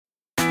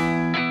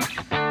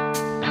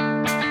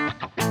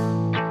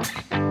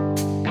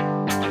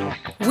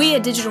We are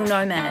digital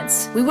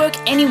nomads. We work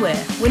anywhere.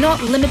 We're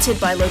not limited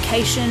by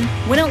location.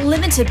 We're not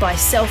limited by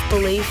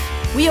self-belief.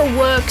 We are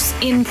works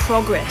in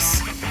progress.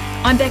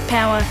 I'm Beck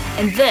Power,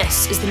 and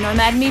this is the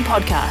Nomad Me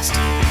podcast.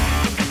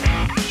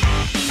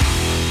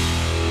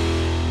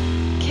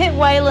 Kit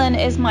Whalen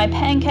is my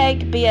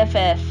pancake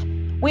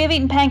BFF. We have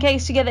eaten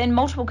pancakes together in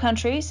multiple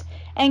countries,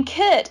 and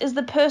Kit is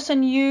the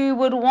person you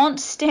would want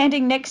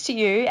standing next to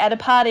you at a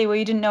party where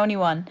you didn't know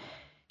anyone.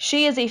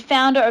 She is a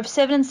founder of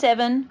 7 and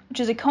 7, which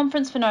is a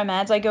conference for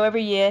nomads I go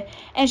every year,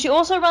 and she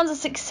also runs a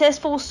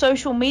successful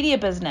social media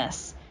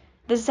business.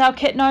 This is how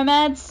Kit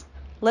nomads.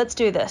 Let's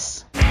do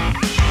this.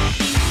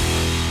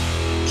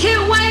 Kit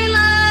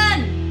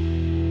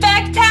Whalen!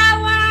 Beck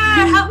Power!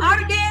 How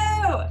are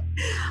you?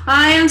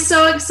 I am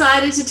so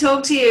excited to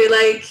talk to you.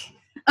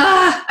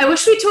 I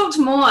wish we talked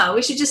more.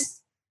 We should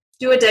just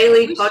do a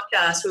daily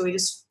podcast where we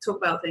just talk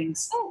about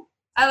things. Oh,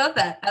 I love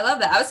that. I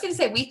was going to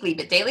say weekly,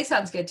 but daily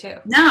sounds good too.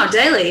 No,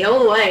 daily,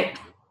 all the way.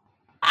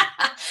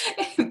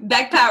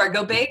 Beck Power,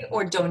 go big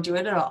or don't do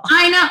it at all.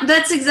 I know,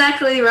 that's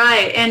exactly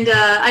right. And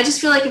I just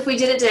feel like if we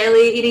did it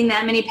daily, eating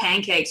that many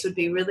pancakes would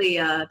be really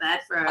bad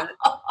for our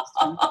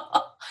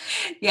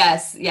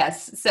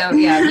Yes. So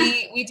yeah,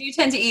 we do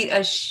tend to eat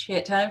a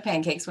shit ton of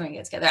pancakes when we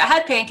get together. I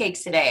had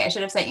pancakes today. I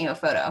should have sent you a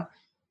photo.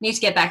 Need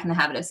to get back in the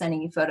habit of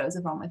sending you photos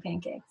of all my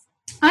pancakes.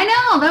 I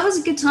know, that was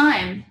a good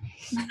time.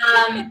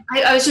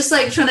 I was just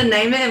trying to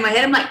name it in my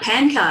head. I'm like,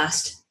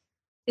 Pancast.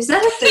 Is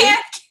that a thing?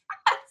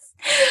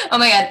 Pancast. Oh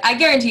my God, I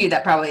guarantee you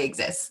that probably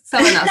exists.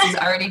 Someone else is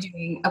already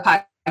doing a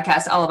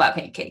podcast all about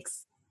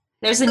pancakes.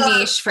 There's a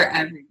niche for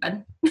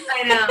everyone.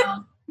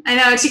 I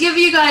know. To give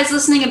you guys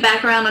listening a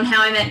background on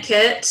how I met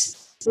Kit,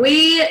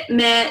 we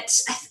met,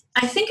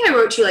 I think I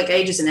wrote to you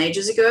ages and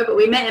ages ago, but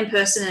we met in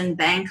person in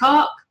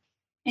Bangkok.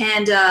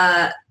 And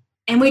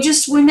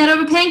we met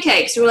over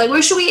pancakes. We were like,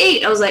 where should we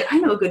eat? I was like, I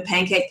know a good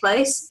pancake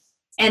place.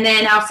 And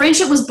then our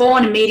friendship was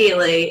born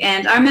immediately.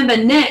 And I remember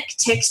Nick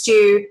text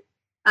you,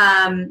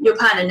 your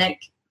partner Nick,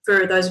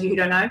 for those of you who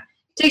don't know,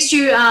 text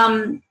you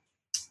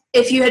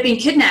if you had been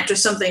kidnapped or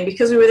something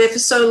because we were there for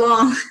so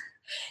long.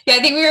 Yeah, I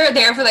think we were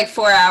there for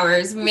 4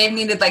 hours. We may have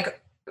needed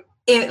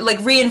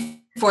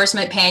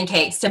reinforcement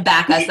pancakes to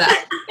back us up.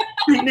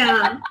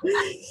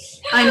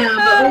 I know,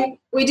 but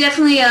we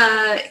definitely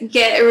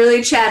get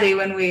really chatty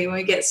when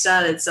we get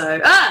started. So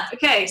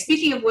okay.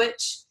 Speaking of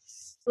which,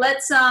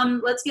 let's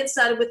get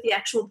started with the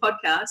actual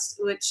podcast,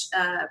 which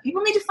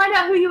people need to find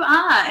out who you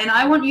are, and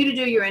I want you to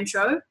do your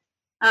intro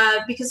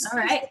because all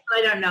right.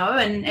 I don't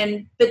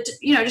know, but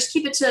just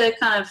keep it to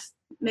kind of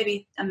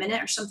maybe a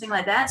minute or something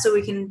like that, so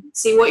we can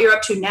see what you're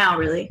up to now,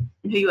 really,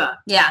 and who you are.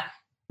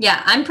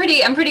 Yeah, I'm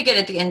pretty good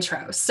at the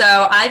intro.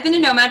 So I've been a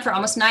nomad for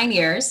almost 9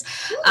 years.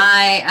 Ooh.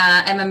 I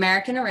am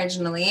American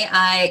originally.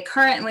 I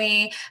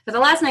currently, for the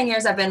last 9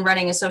 years, I've been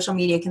running a social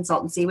media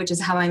consultancy, which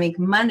is how I make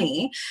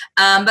money.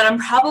 But I'm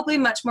probably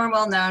much more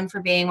well known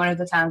for being one of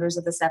the founders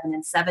of the 7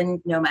 and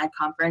 7 Nomad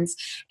Conference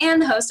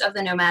and the host of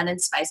the Nomad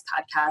and Spice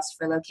podcast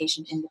for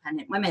location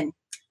independent women.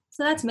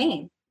 So that's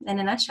me in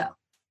a nutshell.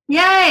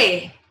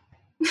 Yay!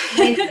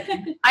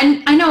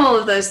 I know all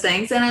of those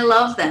things and I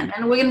love them,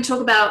 and let's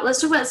talk about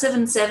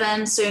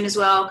 7-7 soon as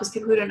well, because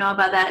people who don't know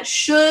about that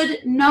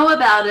should know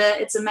about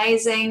it. It's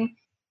amazing.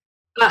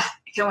 I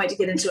can't wait to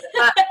get into it.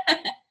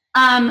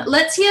 But,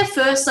 let's hear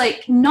first,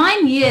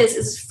 9 years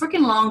is a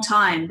freaking long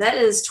time. That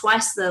is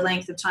twice the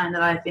length of time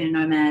that I've been a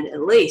nomad at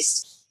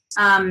least.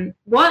 How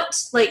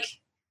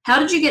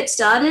did you get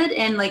started,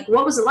 and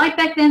what was it like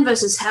back then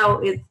versus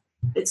how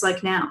it's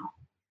like now?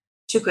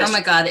 Oh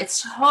my God,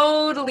 it's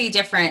totally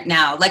different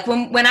now.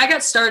 When I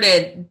got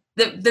started,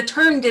 the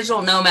term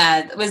digital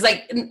nomad was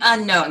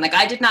unknown.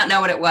 I did not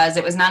know what it was.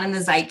 It was not in the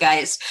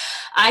zeitgeist.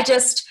 I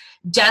just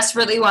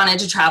desperately wanted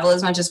to travel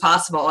as much as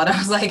possible. And I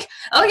was like,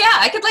 oh yeah,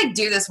 I could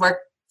do this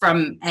work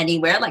from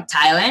anywhere, like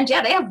Thailand.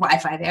 Yeah, they have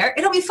Wi-Fi there.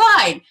 It'll be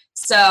fine.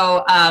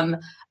 So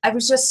I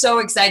was just so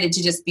excited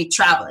to just be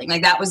traveling.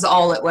 That was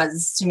all it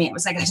was to me. It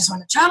was I just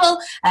want to travel,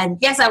 and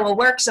yes, I will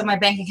work so my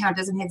bank account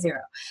doesn't hit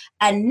zero.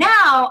 And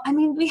now,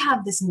 we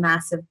have this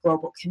massive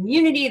global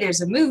community.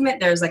 There's a movement.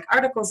 There's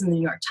articles in the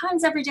New York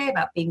Times every day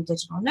about being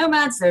digital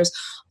nomads. There's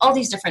all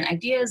these different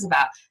ideas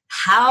about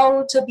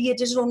how to be a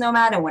digital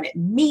nomad and what it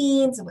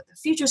means and what the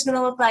future is going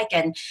to look like.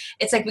 And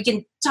it's we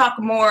can talk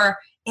more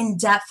in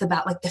depth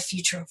about the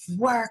future of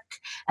work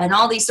and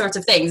all these sorts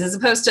of things, as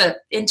opposed to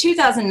in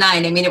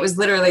 2009. It was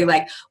literally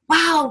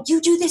wow, you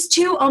do this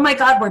too? Oh my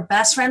God, we're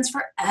best friends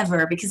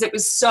forever, because it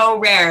was so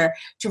rare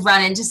to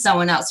run into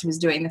someone else who was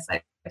doing this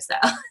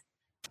lifestyle.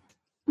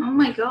 Oh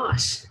my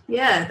gosh.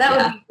 Yeah, that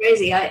would be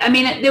crazy.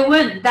 There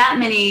weren't that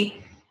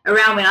many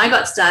around when I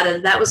got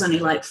started. That was only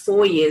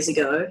 4 years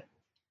ago.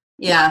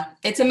 Yeah,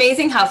 it's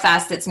amazing how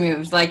fast it's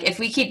moved. If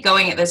we keep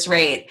going at this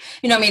rate,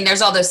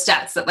 there's all those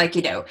stats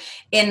that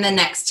in the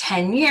next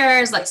 10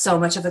 years, so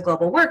much of the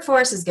global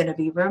workforce is going to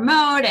be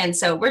remote. And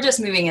so we're just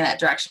moving in that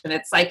direction.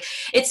 It's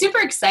it's super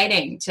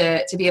exciting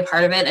to be a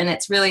part of it. And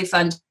it's really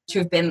fun to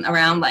have been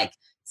around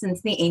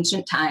since the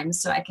ancient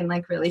times. So I can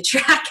really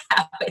track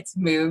how it's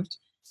moved.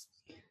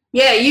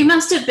 Yeah, you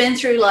must have been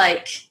through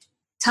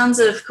tons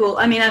of cool.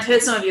 I mean, I've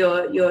heard some of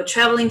your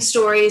traveling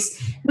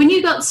stories. When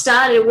you got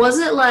started, was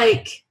it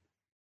like,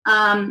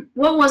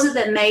 what was it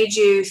that made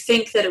you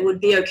think that it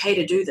would be okay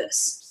to do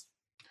this?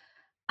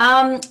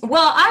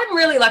 Well, I'm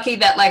really lucky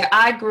that like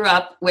I grew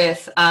up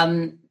with,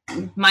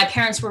 my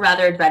parents were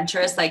rather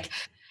adventurous. Like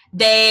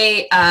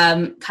they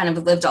kind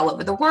of lived all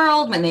over the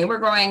world when they were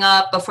growing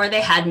up. Before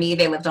they had me,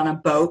 they lived on a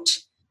boat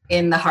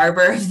in the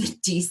harbor of the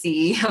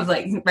DC, of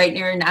like right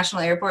near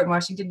National Airport in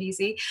Washington,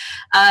 DC.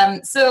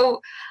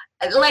 So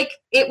like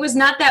it was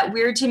not that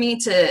weird to me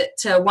to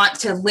want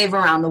to live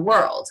around the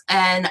world.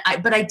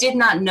 But I did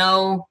not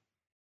know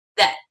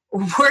that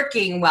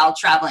working while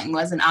traveling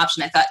was an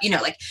option. I thought,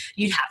 like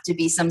you'd have to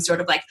be some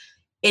sort of like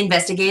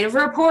investigative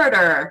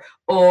reporter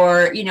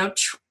or,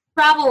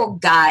 travel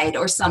guide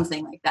or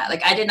something like that.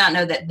 Like I did not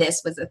know that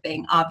this was a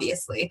thing,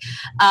 obviously.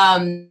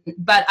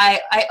 But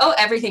I owe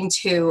everything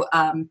to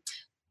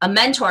a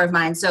mentor of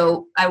mine.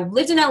 So I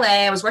lived in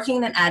LA, I was working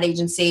in an ad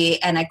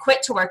agency, and I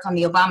quit to work on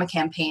the Obama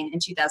campaign in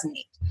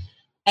 2008.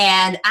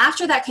 And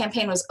after that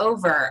campaign was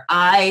over,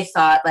 I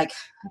thought like,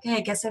 okay,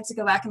 I guess I have to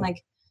go back and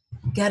like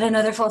get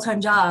another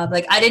full-time job.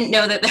 Like I didn't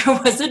know that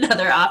there was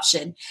another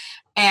option.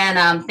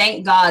 And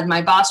thank God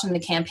my boss from the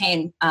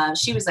campaign,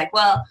 she was like,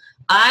 well,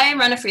 I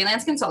run a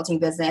freelance consulting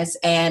business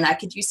and I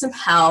could use some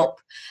help.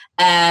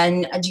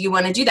 And do you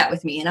want to do that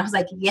with me? And I was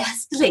like,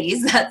 yes,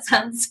 please. That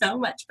sounds so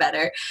much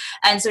better.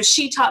 And so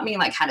she taught me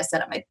like how to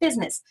set up my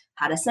business,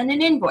 how to send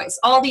an invoice,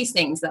 all these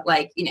things that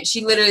like,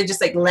 she literally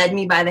just like led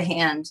me by the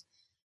hand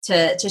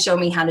to show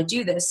me how to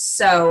do this.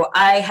 So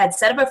I had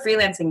set up a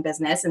freelancing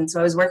business. And so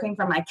I was working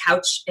from my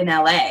couch in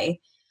LA.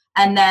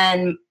 And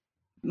then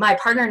my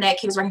partner, Nick,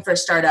 he was working for a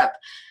startup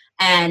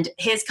and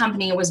his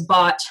company was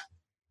bought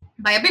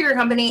by a bigger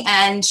company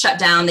and shut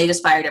down. They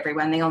just fired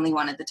everyone. They only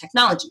wanted the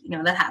technology.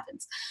 That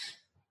happens.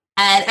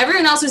 And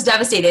everyone else was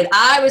devastated.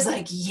 I was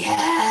like,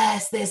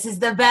 yes, this is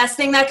the best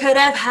thing that could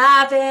have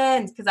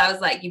happened. Because I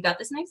was like, you've got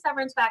this nice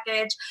severance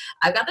package.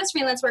 I've got this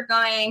freelance work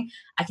going.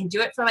 I can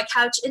do it from my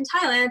couch in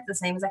Thailand, the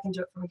same as I can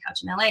do it from my couch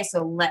in LA.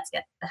 So let's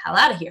get the hell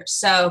out of here.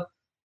 So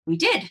we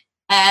did.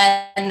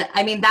 And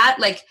I mean, that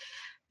like,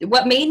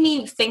 what made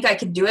me think I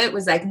could do it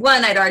was like,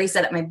 one, I'd already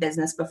set up my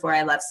business before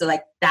I left. So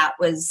like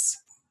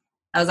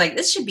I was like,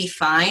 this should be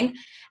fine.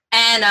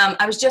 And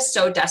I was just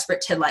so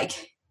desperate to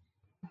like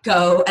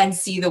go and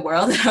see the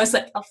world. And I was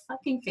like, I'll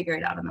fucking figure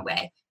it out on the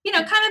way.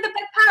 Kind of the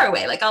big power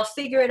way. Like I'll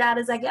figure it out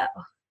as I go.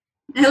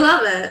 I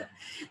love it.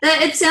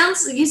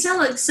 You sound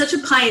like such a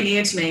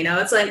pioneer to me.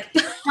 It's like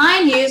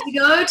 9 years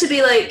ago to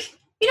be like,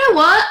 you know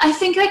what? I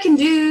think I can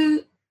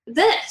do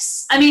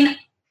this. I mean,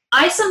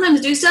 I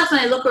sometimes do stuff and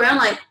I look around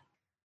like,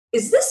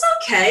 is this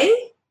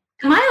okay?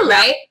 Am I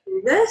allowed to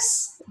do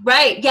this?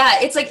 Right. Yeah.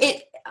 It's like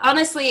it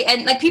honestly,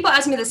 and like people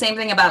ask me the same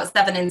thing about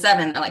 7 and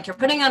 7. They're like, you're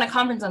putting on a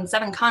conference on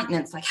 7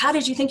 continents. Like, how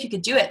did you think you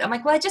could do it? I'm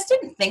like, well, I just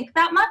didn't think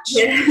that much.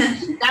 Yeah.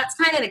 That's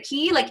kind of the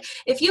key. Like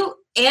if you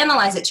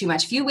analyze it too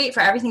much, if you wait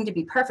for everything to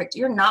be perfect,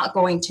 you're not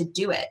going to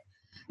do it.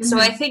 Mm-hmm. So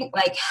I think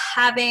like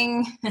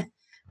having,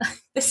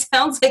 this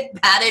sounds like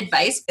bad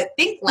advice, but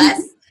think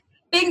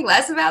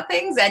less about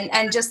things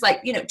and just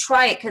like,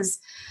 try it. Cause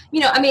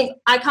I mean,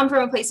 I come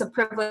from a place of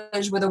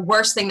privilege where the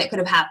worst thing that could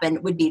have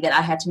happened would be that I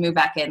had to move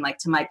back in like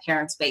to my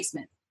parents'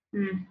 basement.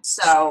 Mm.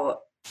 So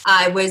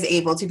I was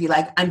able to be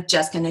like, I'm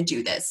just going to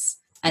do this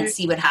and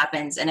see what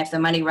happens. And if the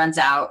money runs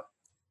out,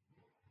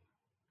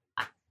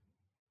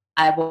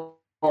 I will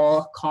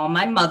call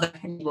my mother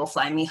and she will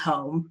fly me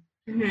home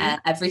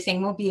and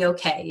everything will be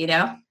okay,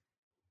 Yeah.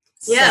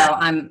 So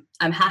I'm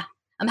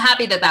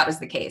happy that was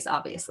the case,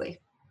 obviously.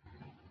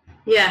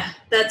 Yeah,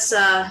 that's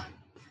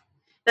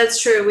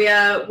true. We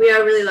are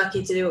really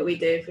lucky to do what we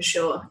do for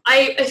sure.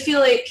 I feel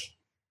like,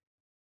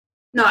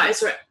 no,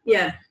 it's right.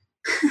 Yeah.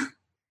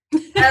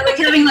 Like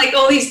having like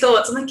all these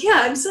thoughts. I'm like,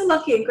 yeah, I'm so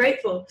lucky and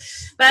grateful.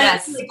 But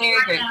yes, like, very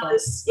grateful.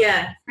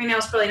 Right now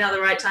is probably not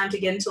the right time to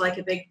get into like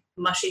a big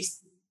mushy,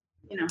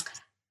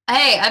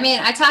 Hey, I mean,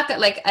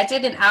 I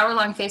did an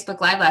hour-long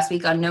Facebook Live last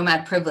week on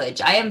nomad privilege.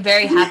 I am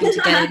very happy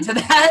to get into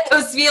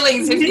those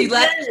feelings if you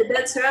let.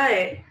 That's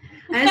right.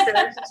 I have to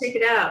check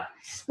it out.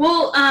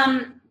 Well,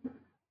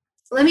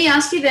 let me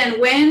ask you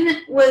then,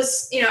 when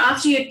was,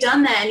 after you'd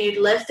done that and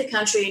you'd left the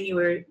country and you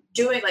were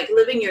doing, like,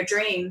 living your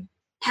dream,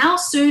 how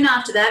soon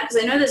after that,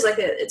 because I know it's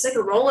like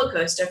a roller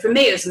coaster. For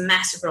me, it was a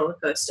massive roller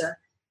coaster.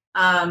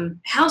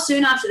 How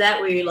soon after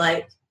that were you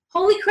like,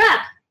 holy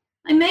crap,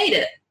 I made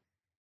it.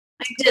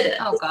 I did it.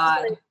 Oh,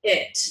 God. Like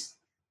it.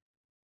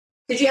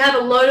 Did you have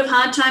a load of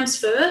hard times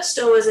first,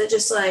 or was it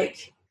just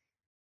like...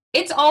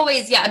 It's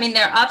always, yeah. I mean,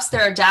 there are ups,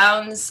 there are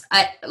downs.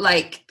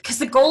 Because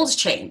the goals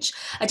change.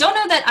 I don't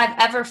know that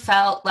I've ever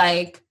felt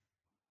like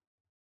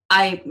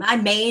I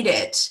made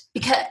it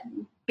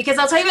because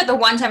I'll tell you about the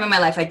one time in my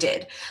life I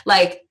did.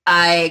 Like,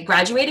 I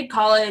graduated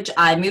college,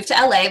 I moved to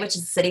LA, which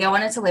is the city I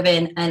wanted to live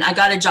in, and I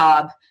got a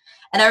job.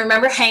 And I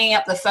remember hanging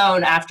up the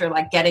phone after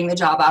like getting the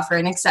job offer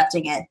and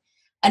accepting it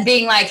and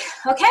being like,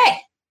 okay,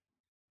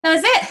 that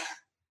was it.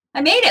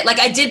 I made it. Like,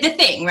 I did the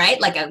thing,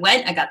 right? Like,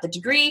 I got the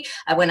degree,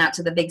 I went out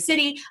to the big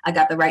city, I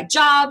got the right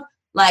job.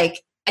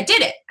 Like, I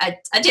did it.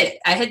 I did it.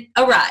 I had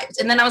arrived.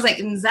 And then I was like,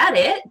 is that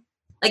it?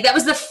 Like, that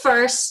was the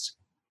first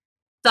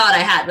thought I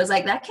had, was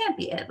like, that can't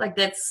be it. Like,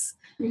 that's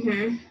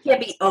can't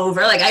be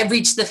over. Like, I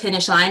reached the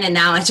finish line and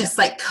now I just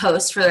like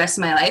coast for the rest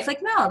of my life.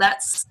 Like, no,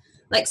 that's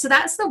like, so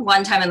that's the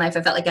one time in life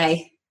I felt like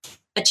I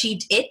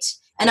achieved it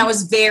and I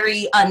was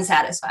very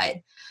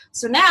unsatisfied.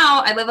 So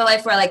now I live a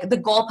life where like the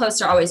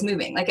goalposts are always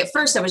moving. Like, at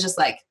first I was just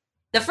like,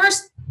 the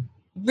first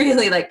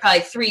really like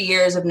probably 3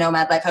 years of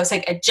nomad life, I was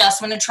like, I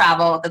just want to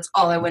travel. That's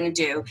all I want to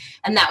do.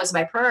 And that was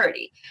my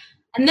priority.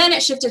 And then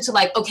it shifted to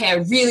like, okay, I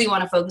really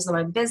want to focus on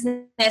my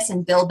business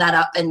and build that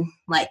up and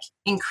like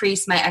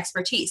increase my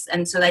expertise.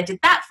 And so I did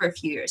that for a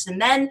few years.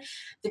 And then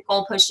the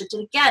goalpost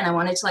shifted again. I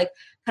wanted to like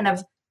kind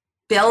of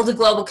build a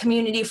global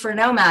community for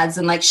nomads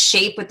and like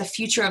shape what the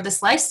future of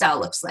this lifestyle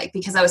looks like,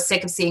 because I was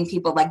sick of seeing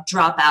people like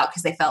drop out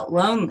because they felt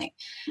lonely.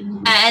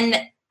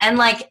 And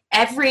like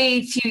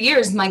every few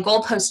years, my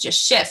goalposts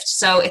just shift.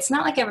 So it's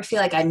not like I ever feel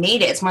like I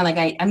made it. It's more like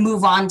I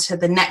move on to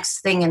the next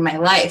thing in my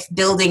life,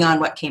 building on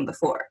what came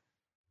before.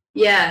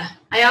 Yeah,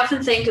 I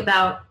often think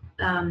about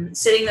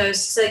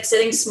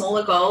setting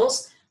smaller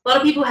goals. A lot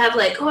of people have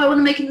like, oh, I want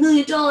to make $1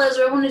 million or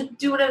I want to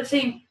do whatever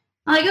thing.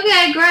 I'm like,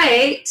 okay,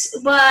 great,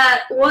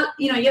 but what,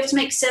 you have to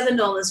make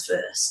 $7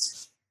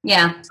 first.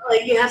 Yeah.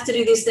 Like, you have to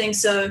do these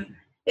things. So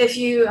if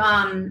you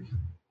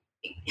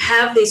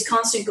have these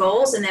constant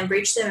goals and then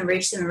reach them and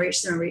reach them and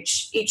reach them and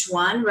reach each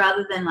one,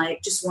 rather than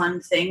like just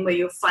one thing where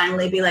you'll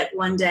finally be like,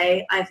 one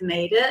day I've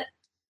made it.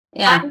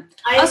 Yeah.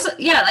 Also,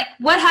 yeah, like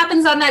what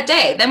happens on that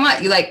day? Then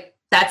what? You like,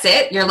 that's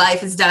it? Your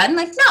life is done?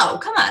 Like, no,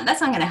 come on. That's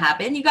not going to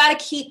happen. You got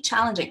to keep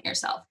challenging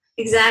yourself.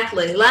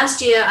 Exactly.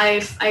 Last year,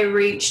 I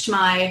reached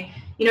my,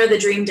 the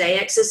dream day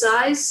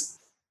exercise.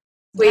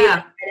 Where you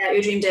write out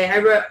your dream day. I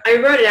wrote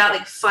it out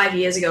like 5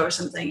 years ago or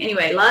something.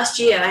 Anyway, last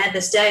year I had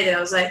this day that I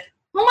was like,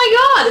 oh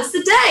my God, it's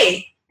the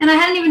day. And I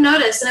hadn't even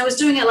noticed. And I was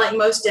doing it like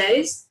most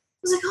days. I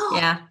was like, oh,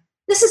 yeah,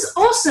 this is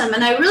awesome.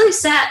 And I really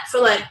sat for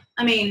like,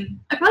 I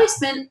probably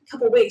spent a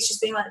couple of weeks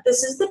just being like,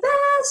 this is the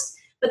best.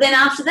 But then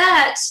after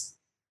that,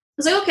 I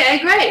was like, okay,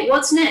 great.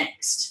 What's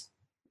next?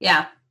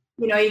 Yeah.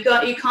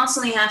 You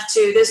constantly have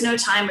to, there's no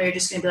time where you're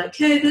just going to be like,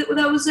 hey,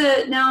 that was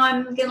it. Now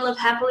I'm going to live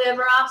happily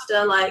ever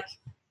after. Like,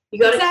 you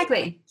got to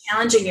keep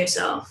challenging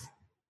yourself.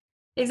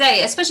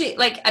 Exactly. Especially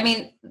like,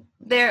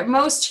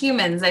 most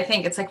humans, I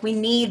think it's like, we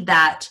need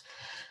that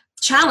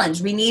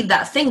challenge. We need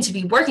that thing to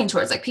be working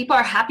towards. Like, people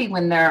are happy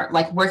when they're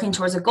like working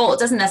towards a goal. It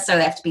doesn't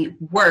necessarily have to be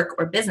work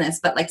or business,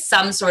 but like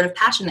some sort of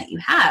passion that you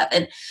have.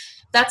 And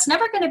that's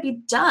never going to be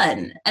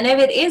done. And if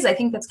it is, I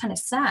think that's kind of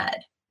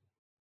sad.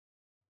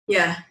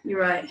 Yeah, you're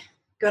right.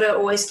 Got to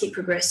always keep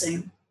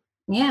progressing.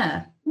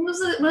 Yeah. What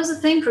was the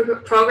thing?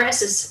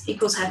 Progress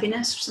equals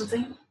happiness or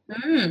something?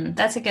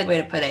 That's a good way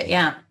to put it.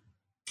 Yeah.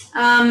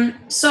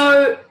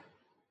 So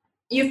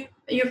we're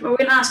going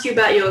to ask you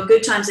about your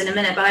good times in a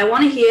minute, but I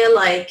want to hear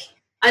like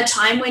a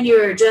time when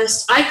you're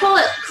I call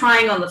it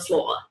crying on the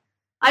floor.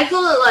 I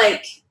call it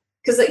like,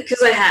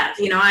 because I have,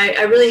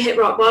 I really hit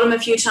rock bottom a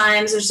few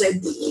times. There's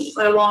like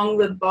along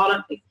the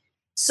bottom,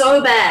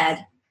 so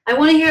bad. I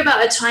want to hear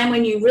about a time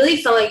when you really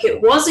felt like it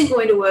wasn't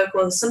going to work,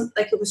 or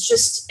like it was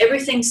just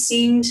everything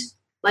seemed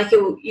like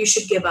you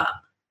should give up.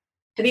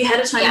 Have you had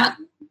a time? Yeah.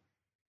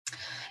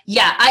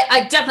 Yeah,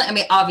 I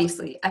definitely,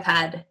 obviously I've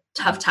had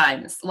tough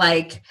times.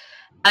 Like,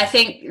 I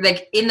think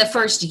like in the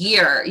first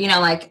year,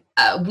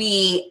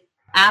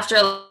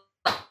 after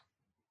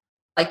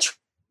like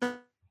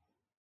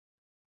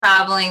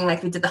traveling,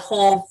 like we did the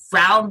whole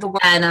round the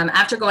world, and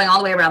after going all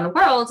the way around the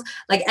world,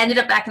 like ended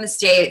up back in the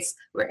States.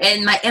 We're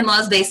in my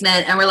in-laws'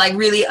 basement and we're like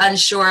really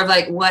unsure of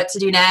like what to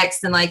do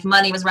next, and like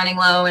money was running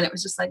low, and it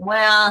was just like,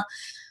 well,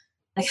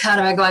 like, how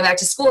do I go back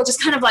to school?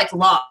 Just kind of like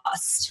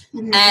lost.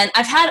 Mm-hmm. And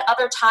I've had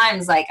other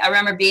times, like I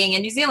remember being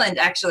in New Zealand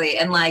actually,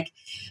 and like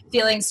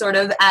feeling sort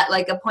of at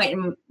like a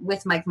point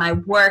with like my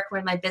work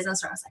or my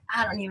business where I was like,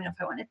 I don't even know if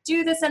I want to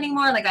do this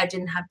anymore. Like, I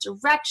didn't have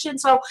direction.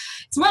 So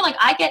it's more like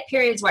I get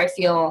periods where I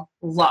feel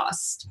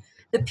lost.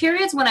 The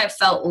periods when I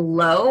felt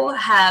low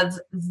have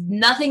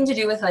nothing to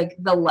do with like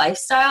the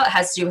lifestyle. It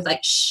has to do with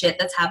like shit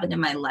that's happened in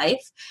my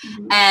life.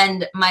 Mm-hmm.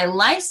 And my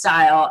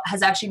lifestyle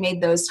has actually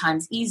made those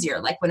times easier.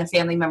 Like when a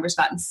family member's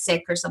gotten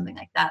sick or something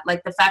like that.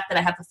 Like the fact that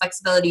I have the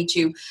flexibility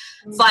to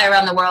fly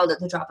around the world at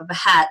the drop of a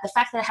hat. The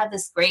fact that I have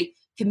this great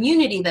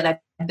community that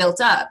I've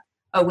built up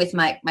with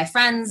my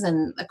friends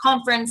and a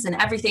conference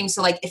and everything.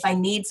 So like if I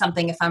need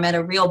something, if I'm at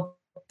a real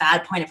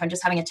bad point, if I'm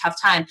just having a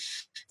tough time,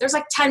 there's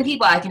like 10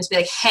 people I can just be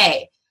like,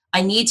 hey,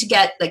 I need to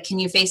get, like, can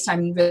you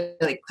FaceTime me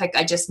really quick?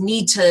 I just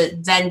need to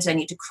vent. I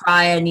need to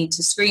cry. I need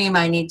to scream.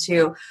 I need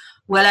to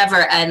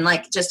whatever. And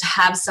like, just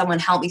have someone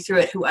help me through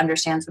it who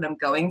understands what I'm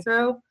going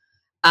through.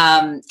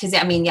 Cause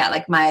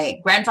like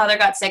my grandfather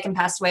got sick and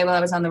passed away while I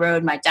was on the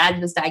road. My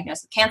dad was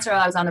diagnosed with cancer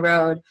while I was on the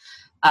road.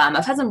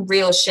 I've had some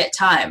real shit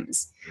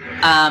times.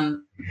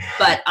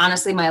 But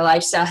honestly, my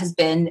lifestyle has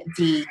been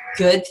the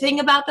good thing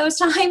about those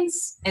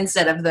times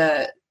instead of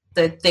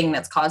the thing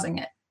that's causing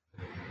it.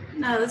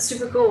 No, that's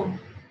super cool.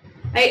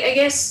 I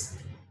guess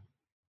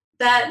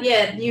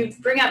you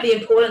bring up the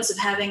importance of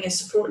having a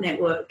support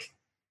network,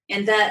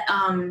 and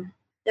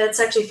that's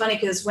actually funny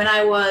because when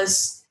I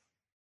was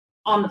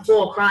on the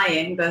floor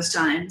crying those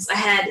times, I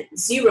had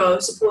zero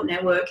support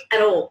network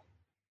at all.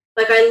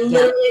 Like I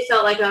literally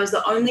felt like I was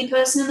the only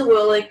person in the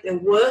world, like the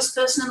worst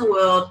person in the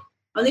world,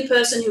 only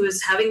person who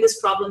was having this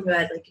problem, who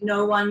had like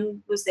no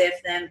one was there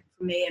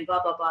for me, and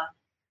blah blah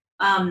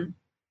blah.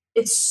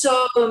 It's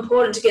so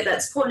important to get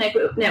that support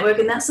network,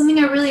 and that's something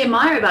I really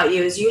admire about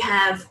you, is you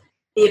have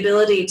the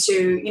ability to,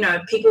 you know,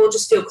 people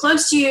just feel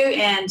close to you,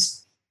 and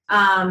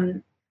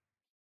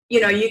you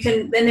know, you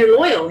can, and they're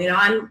loyal. You know,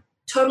 I'm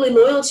totally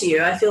loyal to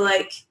you. I feel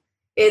like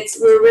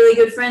we're really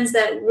good friends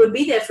that would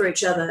be there for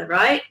each other,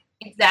 right?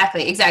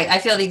 Exactly. I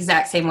feel the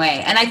exact same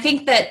way. And I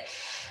think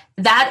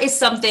that is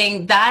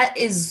something that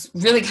is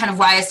really kind of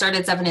why I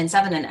started 7 and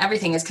 7 and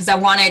everything, is because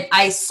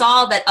I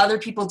saw that other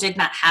people did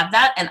not have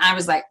that. And I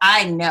was like,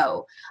 I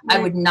know I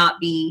would not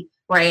be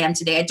where I am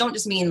today. I don't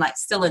just mean like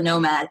still a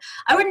nomad.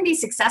 I wouldn't be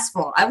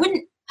successful. I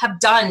wouldn't have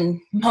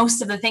done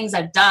most of the things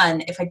I've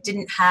done if I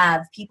didn't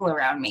have people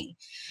around me.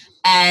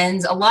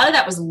 And a lot of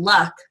that was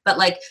luck, but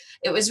like,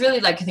 it was really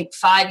like, I think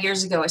 5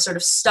 years ago, I sort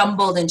of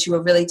stumbled into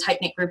a really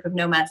tight-knit group of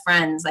nomad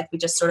friends. Like we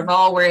just sort of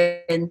all were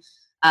in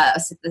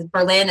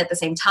Berlin at the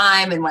same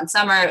time. And one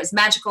summer it was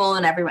magical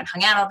and everyone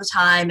hung out all the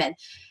time. And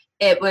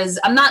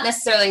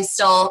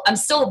I'm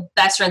still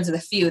best friends with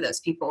a few of those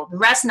people. The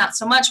rest, not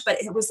so much,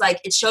 but it was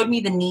like, it showed me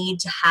the need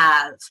to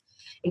have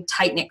a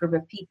tight-knit group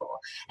of people.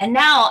 And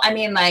now, I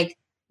mean, like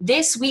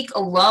this week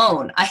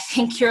alone, I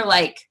think you're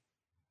like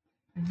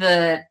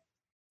the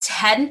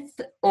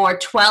 10th or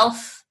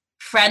 12th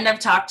friend I've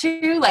talked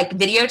to, like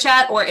video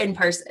chat or in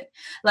person.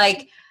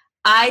 Like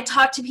I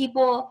talk to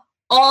people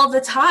all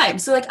the time.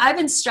 So like I've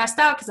been stressed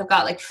out because I've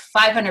got like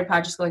 500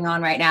 projects going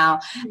on right now.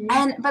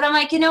 But I'm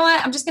like, you know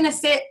what? I'm just going to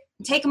sit,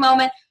 take a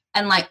moment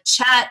and like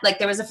chat. Like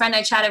there was a friend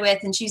I chatted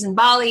with and she's in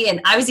Bali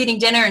and I was eating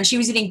dinner and she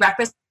was eating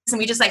breakfast and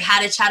we just like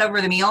had a chat over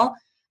the meal.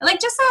 And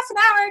like just half an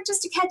hour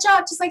just to catch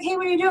up, just like, hey,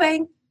 what are you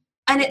doing?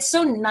 And it's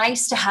so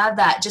nice to have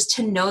that, just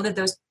to know that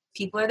those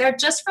people are there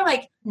just for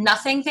like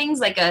nothing things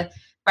like a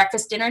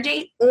breakfast dinner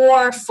date,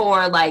 or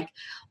for like,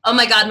 oh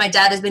my God, my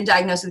dad has been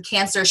diagnosed with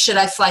cancer. Should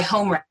I fly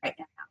home right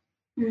now?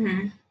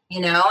 You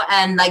know,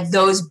 and like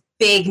those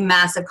big,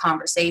 massive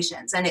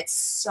conversations. And it's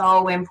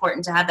so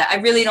important to have that.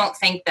 I really don't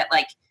think that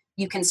like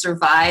you can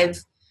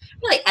survive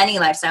really any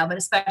lifestyle, but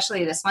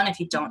especially this one, if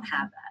you don't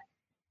have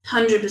that.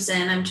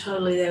 100%. I'm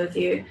totally there with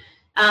you.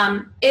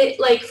 It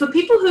like for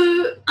people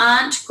who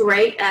aren't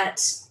great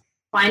at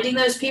finding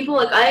those people,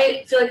 like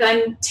I feel like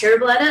I'm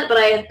terrible at it, but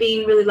I have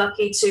been really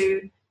lucky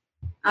to,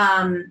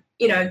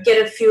 you know,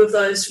 get a few of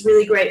those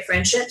really great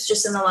friendships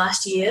just in the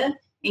last year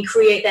and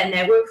create that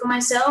network for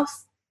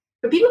myself.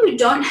 For people who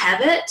don't have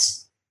it,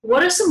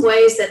 what are some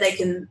ways that they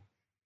can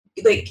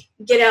like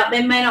get out?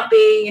 They may not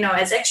be, you know,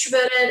 as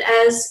extroverted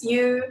as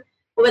you,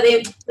 or but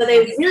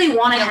they really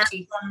want to have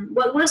some,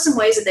 what are some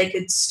ways that they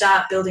could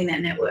start building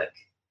that network?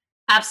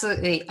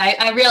 Absolutely.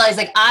 I realize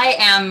like I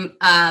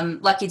am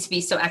lucky to be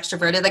so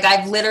extroverted. Like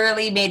I've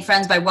literally made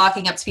friends by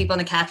walking up to people in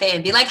a cafe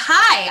and be like,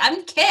 hi,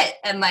 I'm Kit.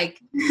 And like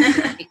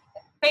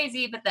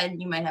crazy, but then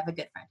you might have a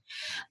good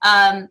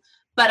friend.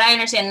 But I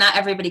understand not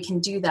everybody can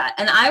do that.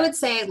 And I would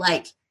say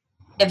like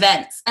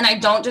events, and I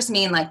don't just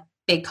mean like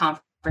big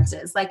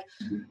conferences, like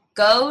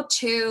go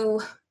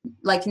to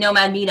like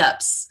nomad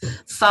meetups,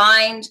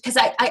 because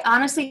I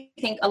honestly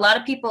think a lot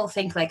of people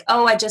think like,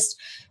 oh, I just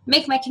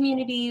make my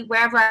community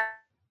wherever I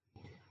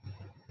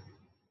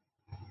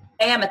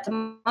am at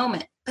the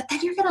moment, but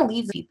then you're going to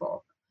leave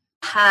people.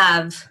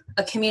 Have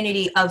a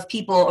community of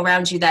people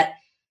around you that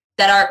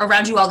are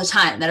around you all the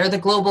time, that are the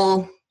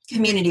global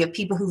community of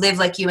people who live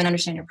like you and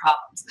understand your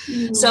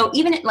problems. So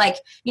even like,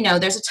 you know,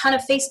 there's a ton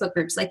of Facebook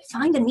groups, like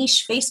find a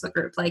niche Facebook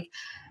group, like,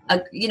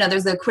 you know,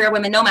 there's the Queer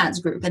Women Nomads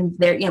group, and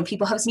there, you know,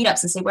 people host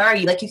meetups and say, where are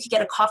you? Like you could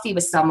get a coffee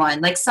with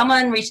someone. Like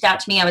someone reached out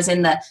to me. I was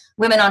in the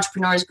Women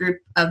Entrepreneurs group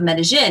of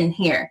Medellin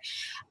here,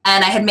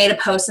 and I had made a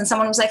post and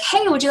someone was like,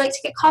 hey, would you like to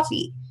get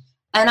coffee?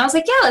 And I was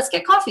like, yeah, let's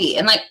get coffee.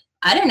 And like,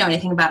 I didn't know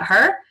anything about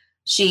her.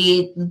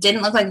 She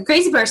didn't look like a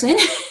crazy person.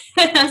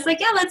 And I was like,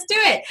 yeah, let's do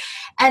it.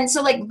 And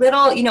so like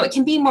little, you know, it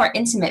can be more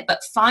intimate,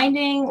 but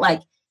finding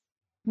like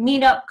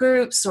meetup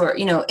groups or,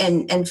 you know,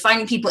 and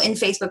finding people in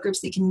Facebook groups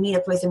that you can meet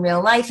up with in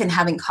real life and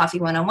having coffee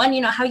one-on-one,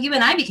 you know, how you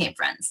and I became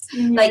friends.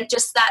 Like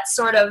just that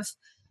sort of,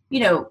 you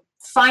know,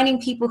 finding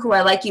people who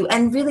are like you,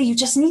 and really you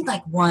just need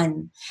like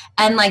one,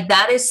 and like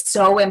that is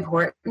so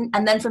important.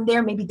 And then from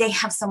there maybe they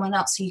have someone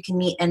else who you can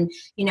meet, and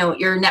you know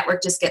your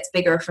network just gets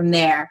bigger from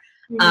there.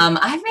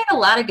 I've made a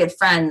lot of good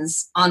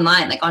friends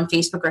online, like on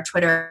Facebook or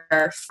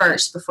Twitter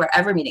first before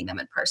ever meeting them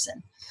in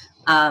person.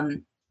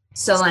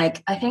 So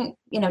like I think,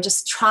 you know,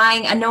 just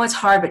trying, I know it's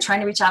hard, but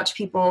trying to reach out to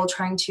people,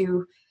 trying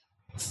to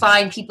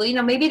find people, you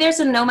know, maybe there's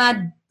a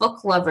nomad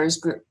book lovers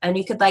group and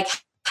you could like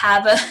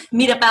have a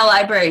meet up at a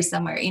library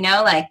somewhere, you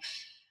know, like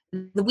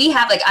we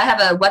have like, I have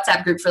a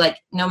WhatsApp group for like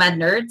nomad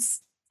nerds,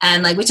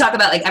 And like we talk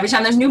about like every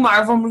time there's a new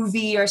Marvel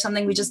movie or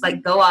something, we just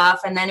like go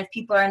off. And then if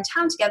people are in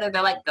town together,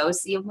 they're like, go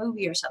see a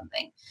movie or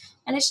something.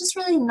 And it's just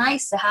really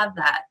nice to have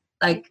that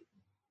like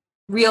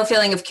real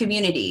feeling of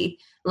community,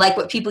 like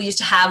what people used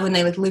to have when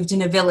they like lived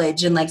in a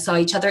village and like saw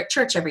each other at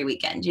church every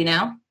weekend, you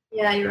know?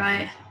 Yeah, you're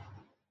right.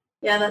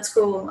 Yeah, that's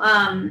cool.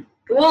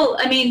 Well,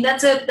 I mean,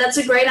 that's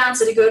a great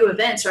answer to go to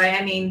events,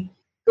 right? I mean,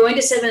 going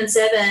to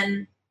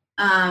 7-7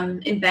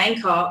 in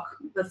Bangkok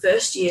the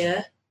first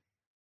year,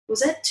 was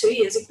that 2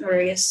 years ago,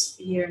 or I guess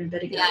a year and a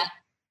bit ago?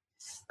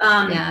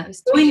 Yeah, it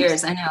was 2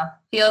 years, I know.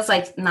 Feels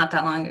like not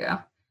that long ago.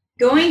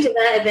 Going to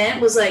that event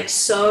was like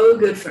so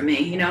good for me,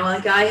 you know,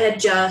 like I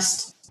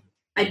just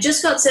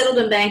got settled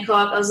in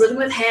Bangkok. I was living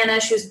with Hannah.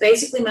 She was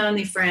basically my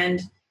only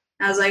friend.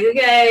 I was like,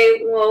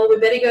 okay, well, we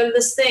better go to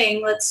this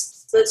thing.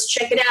 Let's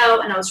check it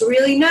out. And I was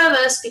really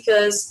nervous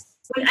because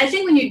I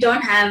think when you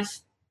don't have,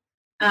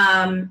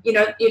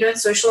 you don't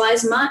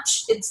socialize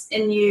much,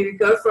 and you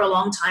go for a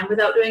long time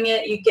without doing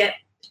it, you get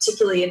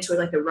particularly into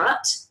like a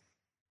rut.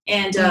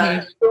 And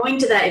going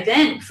to that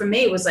event for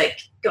me was like,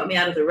 got me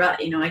out of the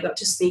rut. You know, I got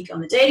to speak on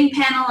the dating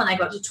panel and I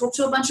got to talk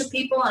to a bunch of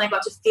people and I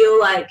got to feel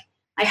like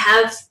I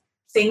have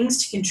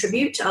things to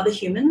contribute to other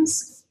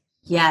humans.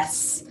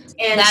 Yes.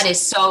 And that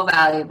is so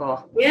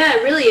valuable. Yeah,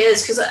 it really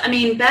is. Because I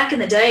mean, back in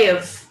the day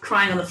of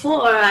crying on the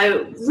floor,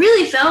 I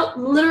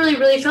literally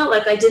really felt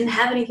like I didn't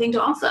have anything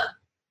to offer.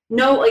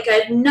 No, like I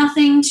had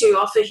nothing to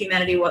offer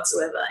humanity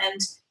whatsoever.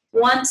 And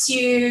once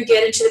you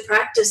get into the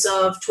practice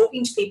of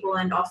talking to people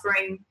and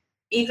offering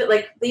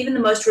even the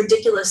most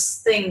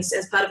ridiculous things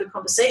as part of a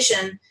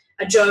conversation,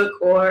 a joke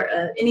or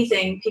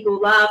anything, people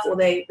laugh or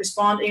they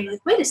respond and you're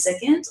like, wait a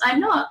second, I'm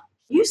not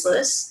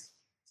useless.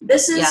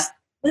 This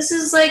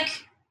is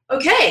like,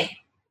 okay,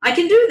 I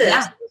can do this.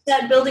 Yeah.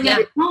 Start building up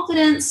your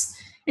confidence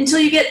until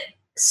you get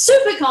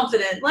super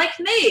confident, like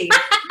me.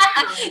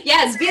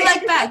 Yes, be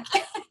like Beck.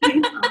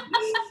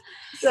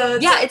 So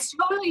it's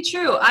totally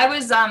true. I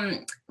was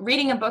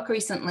reading a book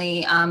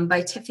recently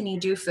by Tiffany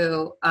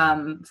Dufu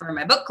for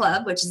my book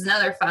club, which is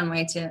another fun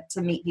way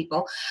to meet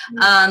people.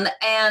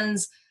 And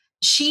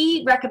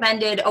she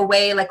recommended a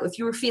way, like if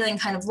you were feeling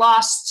kind of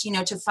lost, you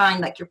know, to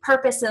find like your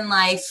purpose in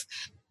life.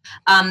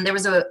 There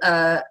was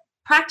a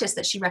practice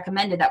that she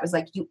recommended that was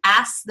like, you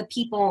ask the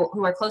people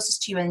who are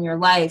closest to you in your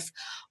life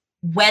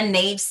when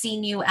they've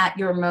seen you at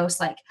your most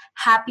like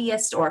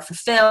happiest or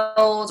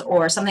fulfilled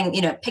or something,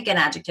 you know, pick an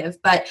adjective,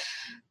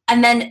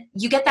 and then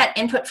you get that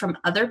input from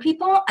other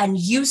people and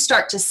you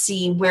start to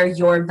see where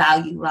your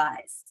value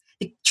lies.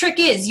 The trick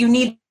is you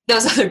need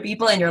those other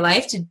people in your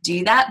life to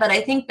do that. But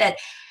I think that,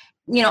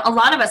 you know, a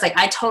lot of us, like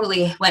I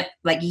totally went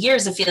like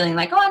years of feeling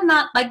like, oh, I'm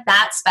not like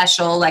that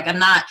special. Like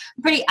I'm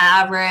pretty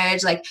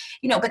average, like,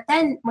 you know, but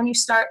then when you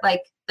start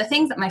like the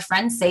things that my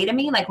friends say to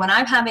me, like when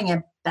I'm having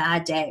a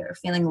bad day or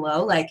feeling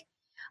low, like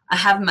I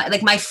have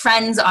my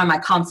friends are my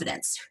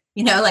confidence,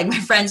 you know, like my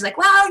friends like,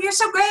 wow, you're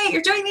so great.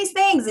 You're doing these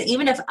things. And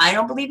even if I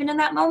don't believe it in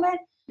that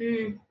moment,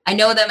 I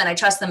know them and I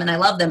trust them and I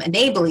love them and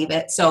they believe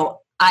it.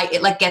 So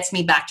it like gets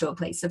me back to a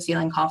place of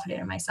feeling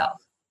confident in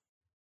myself.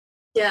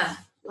 Yeah.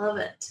 Love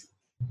it.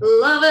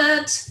 Love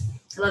it.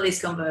 I love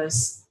these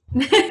combos.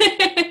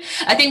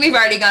 I think we've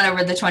already gone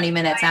over the 20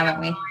 minutes, haven't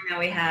we? I know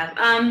we have.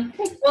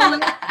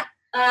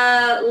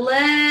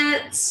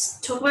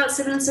 Let's talk about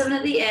 7-7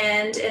 at the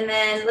end, and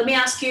then let me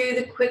ask you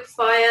the quick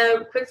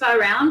fire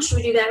round. Should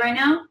we do that right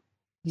now?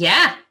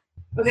 Yeah.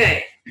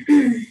 Okay.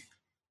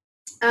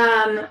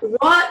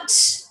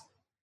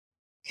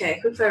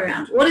 Quick fire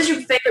round. What is your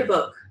favorite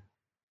book?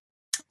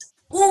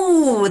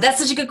 Ooh,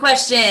 that's such a good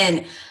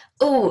question.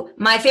 Ooh,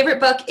 my favorite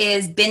book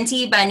is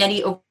Binti by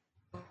Nnedi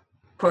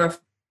Okorafor.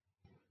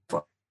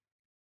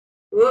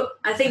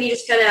 I think you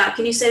just cut it out.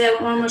 Can you say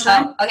that one more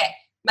time? Oh, okay.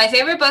 My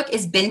favorite book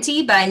is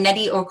Binti by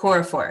Nnedi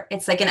Okorafor.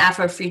 It's like an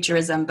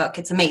Afrofuturism book.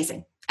 It's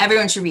amazing.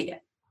 Everyone should read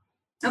it.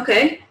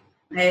 Okay.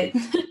 Great.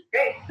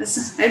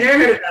 I've never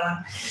heard of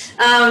that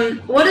one.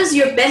 What is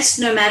your best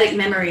nomadic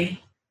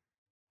memory?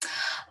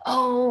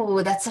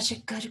 Oh, that's such a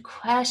good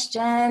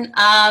question.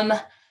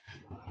 I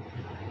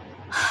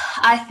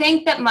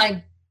think that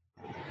my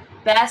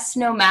best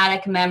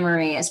nomadic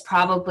memory is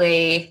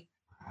probably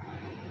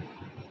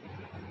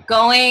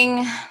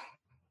I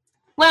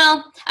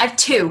have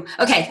two.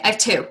 Okay, I have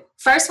two.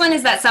 First one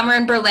is that summer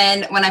in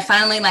Berlin when I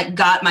finally like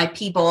got my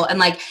people and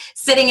like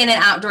sitting in an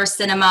outdoor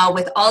cinema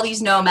with all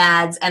these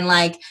nomads and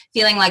like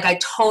feeling like I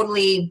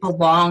totally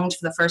belonged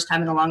for the first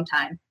time in a long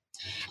time.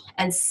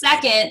 And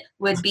second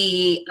would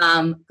be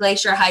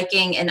glacier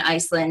hiking in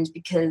Iceland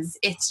because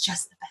it's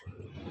just the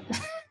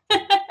best.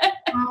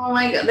 Oh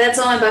my God, that's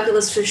on my bucket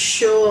list for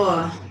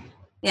sure.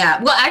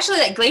 Yeah, well, actually,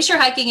 like glacier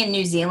hiking in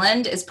New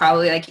Zealand is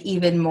probably like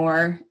even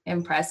more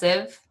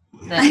impressive.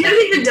 I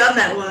haven't even done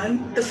that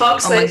one. The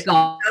Fox Glacier.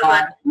 Oh my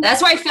God,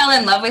 that's where I fell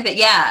in love with it.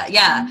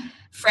 Yeah.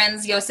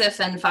 Friends Joseph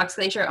and Fox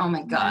Glacier. Oh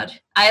my God,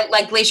 I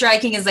like glacier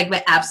hiking is like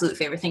my absolute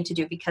favorite thing to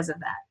do because of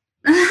that.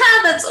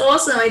 That's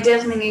awesome. I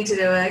definitely need to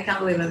do it. I can't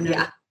believe I've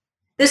never.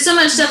 There's so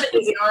much stuff in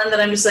New Zealand that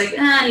I'm just like,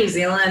 New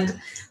Zealand.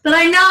 But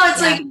I know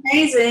it's like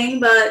amazing,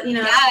 but you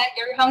know. Yeah,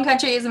 your home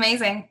country is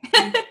amazing.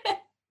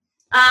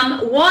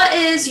 What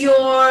is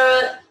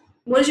your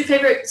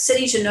favorite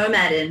city to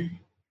nomad in?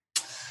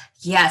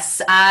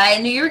 Yes, I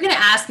knew you were going to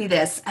ask me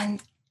this,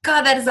 and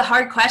God, that is a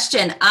hard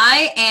question.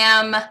 I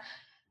am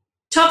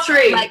top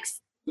 3. Like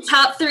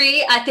top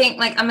 3. I think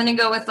like I'm going to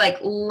go with like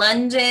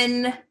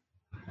London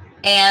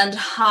and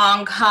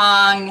Hong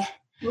Kong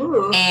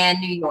and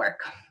New York.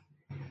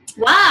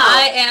 Wow.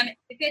 I am.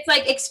 If it's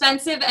like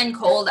expensive and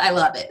cold, I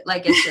love it.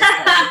 Like it's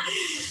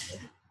just.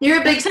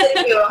 You're a big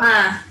city girl,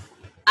 huh?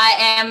 I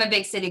am a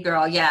big city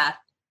girl. Yeah.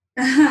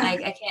 I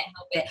can't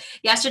help it.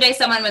 Yesterday,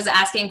 someone was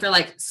asking for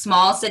like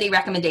small city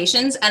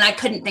recommendations, and I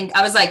couldn't think.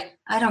 I was like,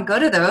 I don't go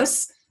to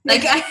those.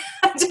 Like I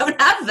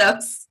don't have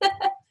those.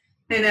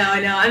 I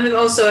know. I'm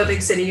also a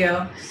big city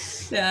girl.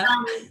 Yeah.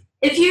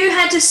 If you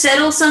had to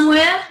settle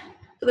somewhere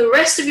for the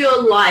rest of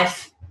your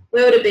life,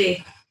 where would it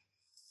be?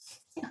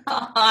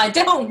 Oh, I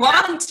don't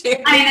want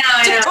to. I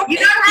know. You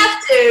don't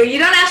have to. You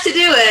don't have to do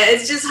it.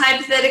 It's just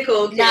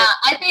hypothetical. Yeah,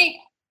 I think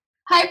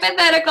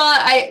hypothetical.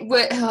 I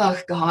would. Oh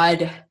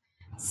God,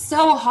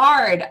 so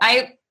hard.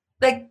 I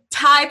like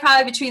tie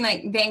probably between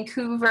like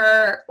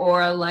Vancouver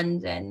or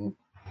London.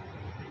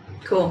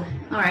 Cool.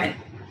 All right.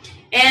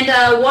 And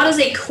what is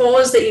a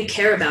cause that you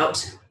care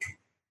about?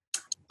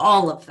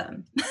 All of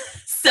them.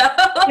 So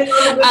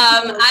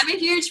I'm a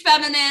huge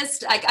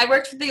feminist. I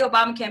worked for the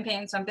Obama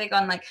campaign, so I'm big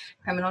on like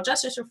criminal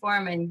justice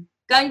reform and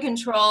gun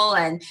control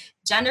and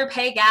gender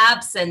pay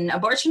gaps and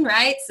abortion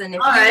rights. And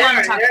if you want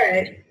to talk about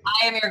it,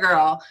 I am your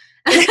girl.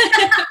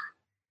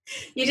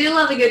 You do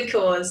love a good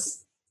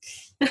cause.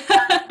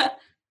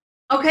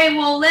 Okay,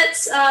 well,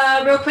 let's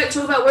real quick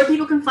talk about where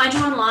people can find you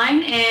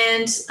online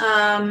and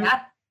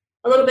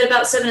a little bit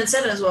about 7 and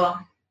 7 as well.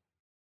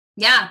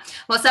 Yeah,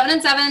 well, 7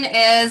 and 7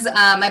 is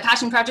my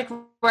passion project.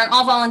 We're an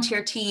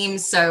all-volunteer team,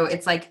 so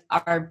it's like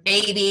our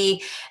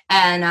baby,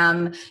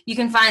 and you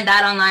can find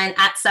that online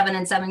at 7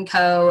 and 7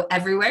 Co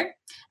everywhere,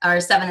 or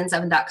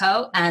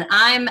 7and7.co, and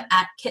I'm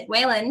at Kit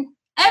Whalen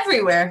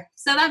everywhere,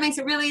 so that makes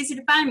it really easy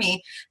to find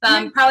me.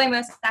 Probably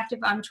most active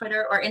on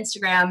Twitter or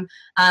Instagram,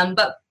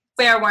 but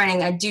fair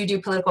warning, I do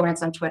political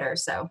rants on Twitter,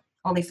 so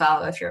only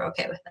follow if you're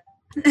okay with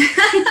it.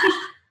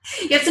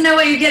 You have to know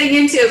what you're getting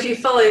into if you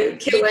follow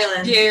Kit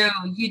Whalen.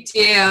 You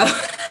do.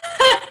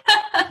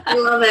 I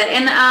love it.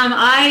 And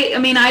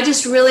I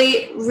just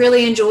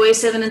really enjoy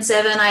 7 and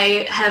 7.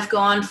 I have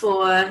gone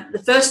for the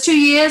first 2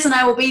 years, and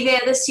I will be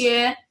there this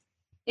year.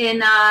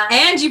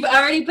 And you've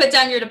already put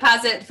down your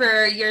deposit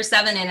for year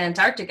 7 in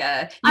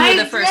Antarctica. You were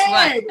the first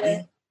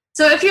one.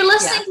 So if you're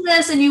listening to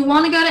this and you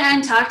want to go to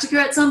Antarctica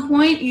at some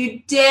point,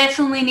 you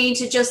definitely need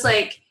to just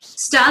like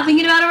start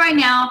thinking about it right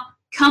now.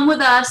 Come with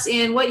us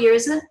in, what year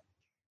is it?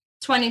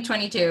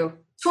 2022.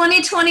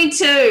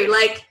 2022.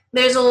 Like,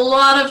 there's a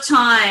lot of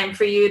time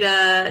for you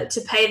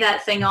to pay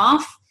that thing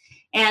off,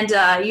 and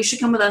you should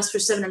come with us for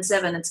 7 and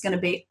 7. It's going to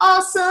be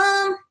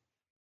awesome.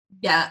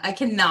 Yeah, I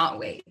cannot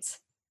wait.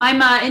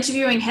 I'm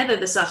interviewing Heather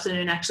this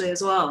afternoon, actually,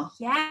 as well.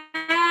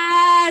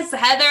 Yes,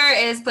 Heather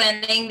is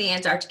planning the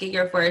Antarctica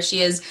year for us.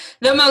 She is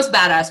the most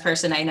badass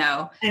person I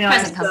know.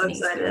 I'm so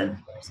excited.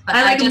 But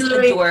I just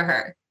adore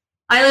her.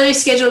 I literally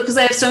scheduled, because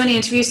I have so many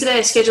interviews today,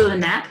 I scheduled a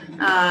nap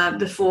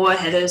before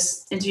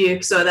Heather's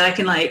interview so that I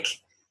can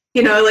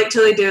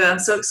totally do it. I'm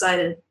so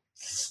excited.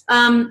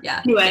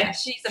 Anyway,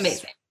 she's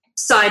amazing.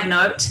 Side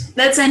note,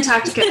 that's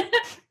Antarctica.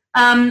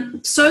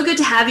 So good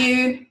to have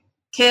you,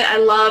 Kit. I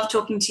love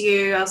talking to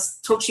you. I'll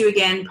talk to you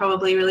again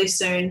probably really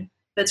soon.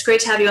 But it's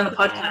great to have you on the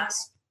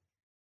podcast.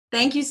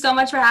 Thank you so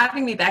much for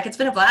having me back. It's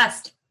been a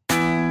blast.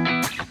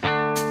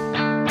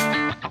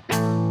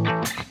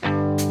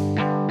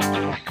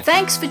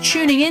 Thanks for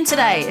tuning in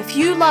today. If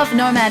you love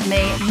Nomad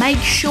Me, make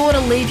sure to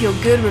leave your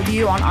good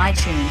review on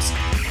iTunes.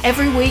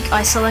 Every week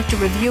I select a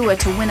reviewer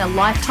to win a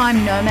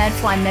lifetime Nomad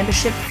Fly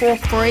membership for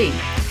free.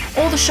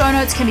 All the show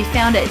notes can be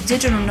found at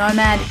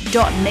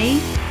digitalnomad.me.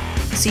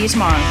 See you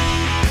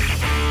tomorrow.